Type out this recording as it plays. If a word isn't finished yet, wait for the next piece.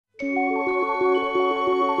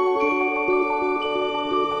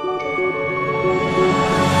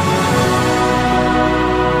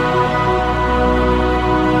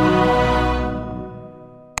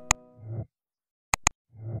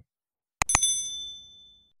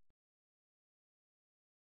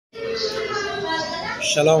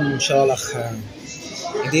Shalom, shalom.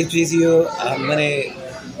 In this video, I'm gonna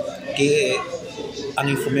give an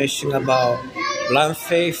information about blind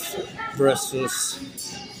faith versus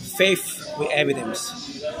faith with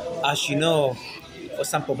evidence. As you know, for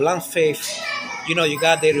example, blind faith, you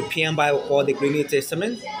got the European Bible or the New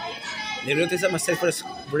Testament. The New Testament says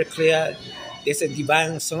very clear, there's a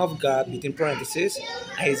divine Son of God, between parentheses,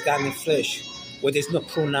 and he's God in flesh, where there's no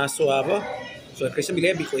pronoun whatsoever. So a Christian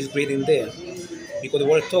believes because it's written there. Because the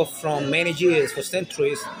word taught from many years, for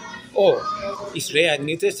centuries, it's rare in the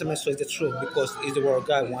New Testament, so it's the truth, because it's the word of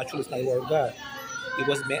God, when actually it's not the word of God. It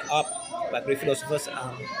was made up by Greek philosophers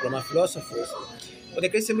and Roman philosophers. But the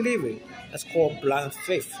Christian believer, that's called blind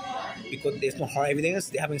faith, because there's no hard evidence,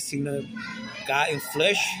 they haven't seen God in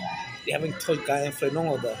flesh, they haven't touched God in flesh, none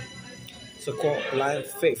of that. So called blind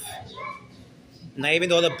faith. Not even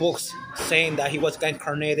the other books saying that he was God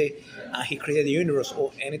incarnated and he created the universe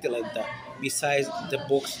or anything like that, besides the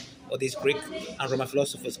books of these Greek and Roman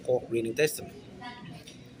philosophers called New Testament.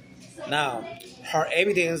 Now, hard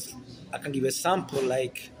evidence, I can give you a sample,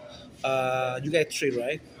 like you get a tree,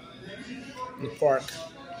 right, in the park,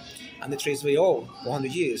 and the tree is very old,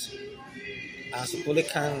 100 years, and supposedly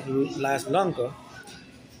can last longer,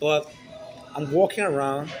 but I'm walking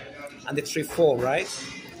around and the tree fall, right,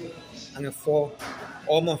 and it fall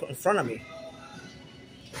almost in front of me,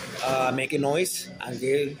 making noise, and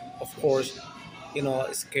get, of course,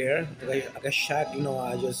 scared. I get shocked,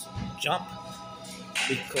 I just jump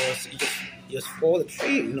because you just fall the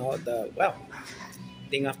tree,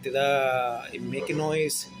 Then after that, it making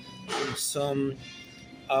noise, and some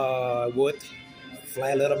wood fly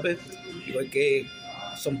a little bit. You will get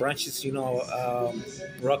some branches,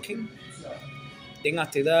 broken. Then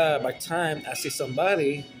after that, by the time I see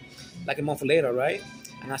somebody, like a month later, right?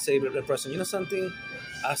 And I say to the person, something?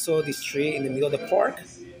 I saw this tree in the middle of the park,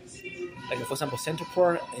 like for example, Central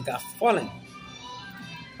Park, and got fallen.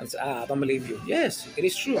 I said, I don't believe you. Yes, it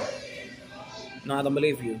is true. No, I don't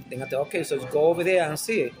believe you. Then I said, okay, so go over there and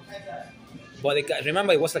see it. But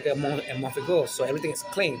remember, it was like a month ago, so everything is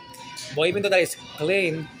clean. But even though that is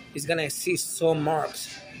clean, it's gonna see some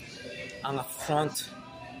marks on the front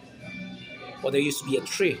where there used to be a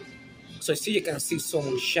tree. So still you can see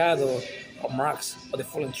some shadow or marks of the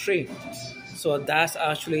fallen tree. So that's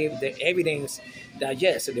actually the evidence that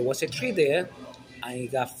yes, there was a tree there and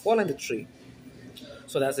it got fallen the tree.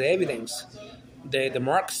 So that's the evidence. The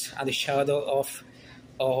marks and the shadow of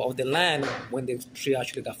the land when the tree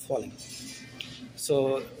actually got fallen.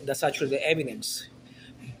 So that's actually the evidence.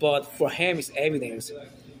 But for him it's evidence.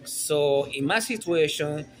 So in my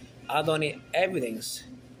situation, I don't need evidence.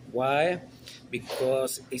 Why?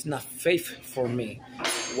 Because it's not faith for me.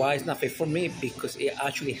 Why it's not faith for me? Because it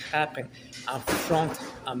actually happened in front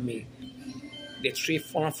of me. The tree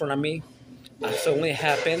fell in front of me. I saw when it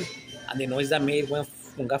happened, and the noise that made when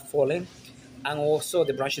got fallen, and also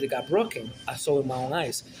the branches that got broken. I saw with my own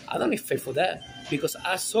eyes. I don't need faith for that, because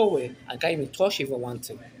I saw it. I can't even touch it if I want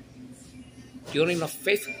to. You don't need no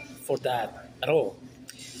faith for that at all.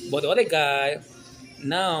 But the other guy,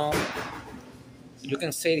 now, you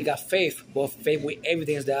can say he got faith, but faith with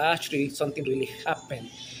evidence that actually something really happened.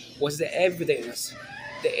 What's the evidence?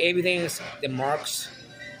 The evidence, the marks,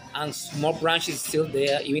 and small branches still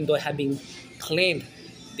there, even though it had been cleaned,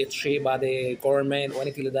 the tree by the government or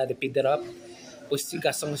anything like that, they picked it up. We still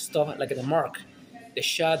got some stuff like the mark, the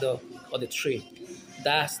shadow of the tree.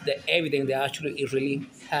 That's the evidence that actually it really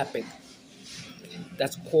happened.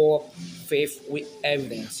 That's called faith with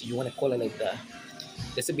evidence. You want to call it like that.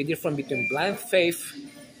 There's a big difference between blind faith,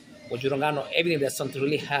 where you don't got no evidence that something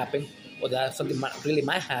really happened or that something really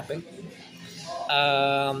might happen,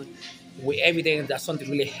 with evidence that something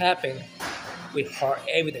really happened with hard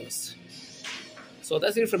evidence. So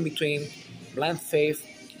that's the difference between blind faith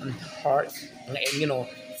and hard,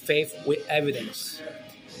 faith with evidence.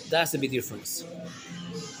 That's the big difference.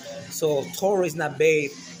 So Torah is not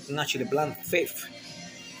based on actually blind faith.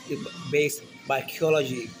 It's based by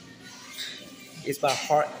archaeology. It's by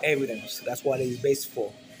hard evidence. That's what it is based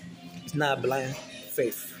for. It's not blind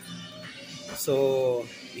faith. So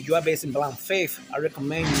if you are based in blind faith, I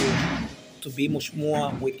recommend you to be much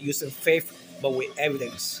more with using faith, but with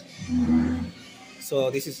evidence. So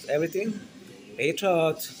this is everything.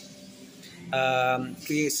 Later,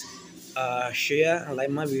 please share and like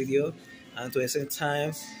my video, and to the same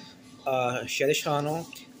time, share the channel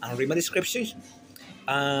and read my description.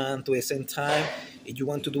 And to the same time, if you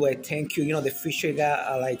want to do a thank you, the feature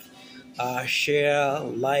that like share,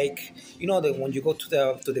 like, that when you go to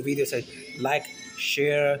the video, say like,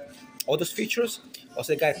 share, all those features.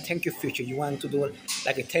 Also, got a thank you feature. You want to do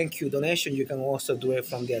like a thank you donation, you can also do it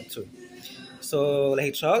from there too. So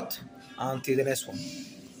let's out until the next one.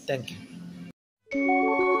 Thank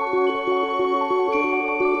you.